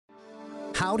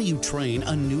How do you train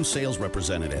a new sales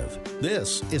representative?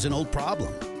 This is an old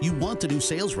problem. You want the new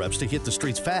sales reps to hit the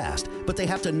streets fast, but they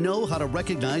have to know how to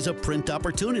recognize a print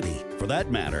opportunity. For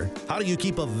that matter, how do you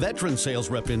keep a veteran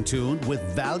sales rep in tune with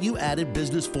value-added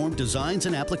business form designs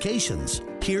and applications?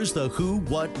 Here's the who,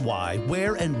 what, why,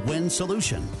 where, and when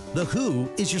solution. The who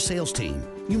is your sales team.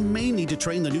 You may need to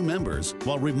train the new members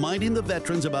while reminding the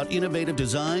veterans about innovative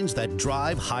designs that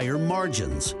drive higher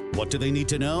margins. What do they need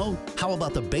to know? How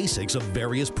about the basics of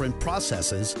various print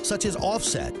processes such as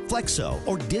offset, flexo,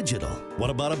 or digital? What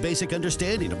about a basic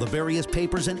understanding of the various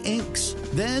papers and inks?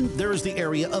 Then there is the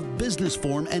area of business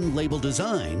form and label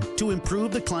design to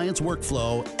improve the client's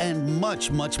workflow and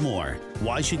much, much more.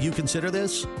 Why should you consider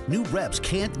this? New reps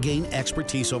can't gain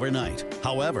expertise overnight.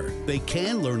 However, they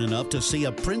can learn enough to see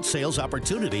a print sales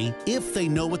opportunity if they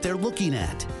know what they're looking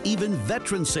at. Even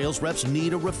veteran sales reps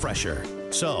need a refresher.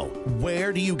 So,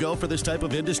 where do you go for this type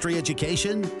of industry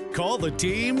education? Call the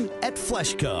team at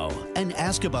Fleshco and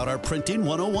ask about our Printing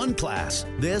 101 class.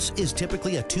 This is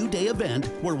typically a 2-day event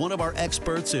where one of our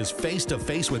experts is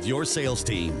face-to-face with your sales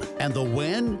team. And the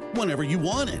when? Whenever you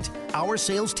want it. Our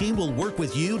sales team will work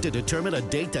with you to determine a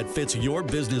date that fits your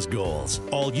business goals.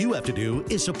 All you have to do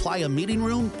is supply a meeting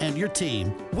room and your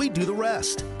team. We do the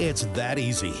rest. It's that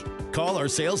easy. Call our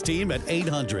sales team at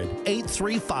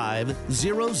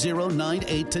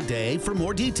 800-835-0098 today for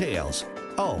more details.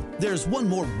 Oh, there's one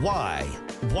more why.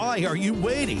 Why are you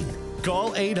waiting?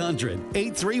 Call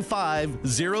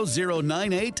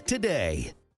 800-835-0098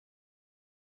 today.